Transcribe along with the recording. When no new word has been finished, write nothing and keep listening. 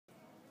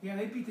Yeah,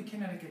 they beat the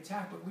kinetic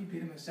attack, but we beat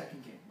them in the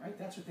second game, right?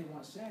 That's what they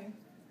want to say.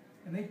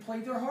 And they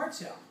played their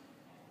hearts out.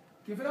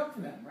 Give it up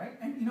for them, right?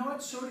 And you know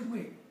what? So did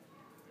we.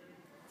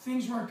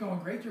 Things weren't going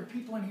great. There are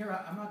people in here,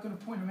 I'm not going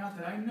to point them out,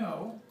 that I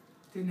know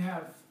didn't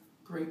have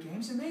great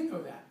games, and they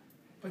know that.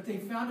 But they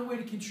found a way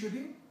to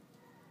contribute,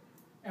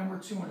 and we're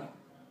 2-0.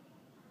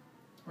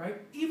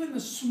 Right? Even the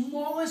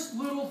smallest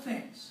little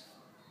things.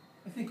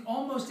 I think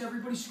almost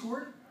everybody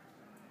scored,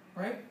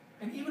 right?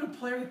 And even a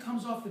player that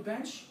comes off the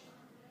bench,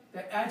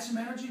 that adds some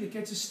energy, that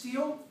gets a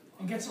steal,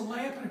 and gets a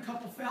layup and a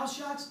couple foul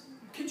shots,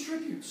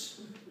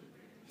 contributes.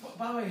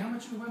 By the way, how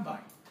much did we win by?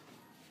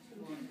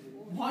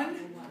 1?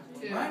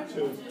 Right?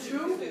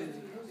 2?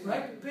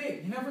 Right?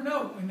 Big. You never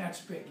know when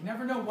that's big. You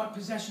never know what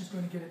possession's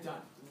going to get it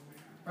done.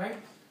 Right?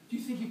 Do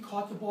you think you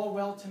caught the ball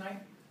well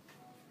tonight?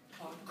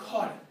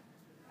 Caught it.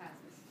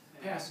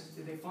 Passes.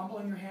 Did they fumble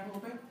in your hand a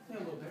little bit? Yeah, a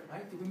little bit,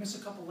 right? Did we miss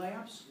a couple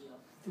layups?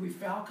 Did we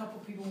foul a couple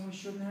people when we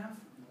shouldn't have?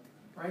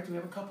 Right? Do we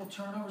have a couple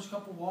turnovers, a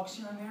couple walks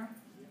here and there?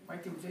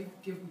 Right? Did they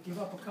give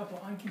up a couple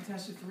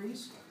uncontested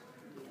threes?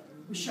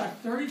 We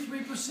shot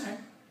 33%.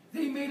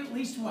 They made at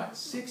least, what,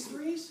 6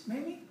 threes,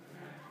 maybe?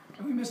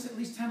 And we missed at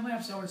least 10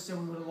 layups. I would have said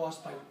we would have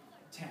lost by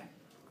 10,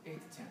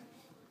 8 to 10.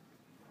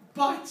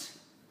 But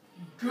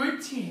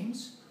good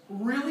teams,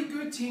 really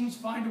good teams,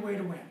 find a way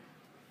to win.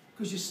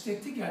 Because you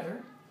stick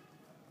together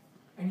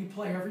and you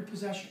play every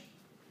possession.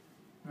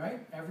 Right?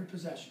 Every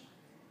possession.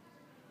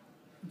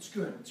 It's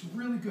good. It's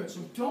really good.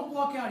 So don't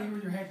walk out here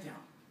with your head down.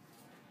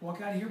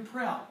 Walk out of here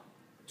proud.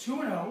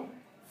 2-0,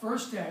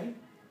 first day.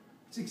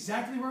 It's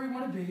exactly where we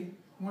want to be.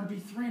 We want to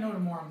be 3-0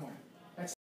 tomorrow morning.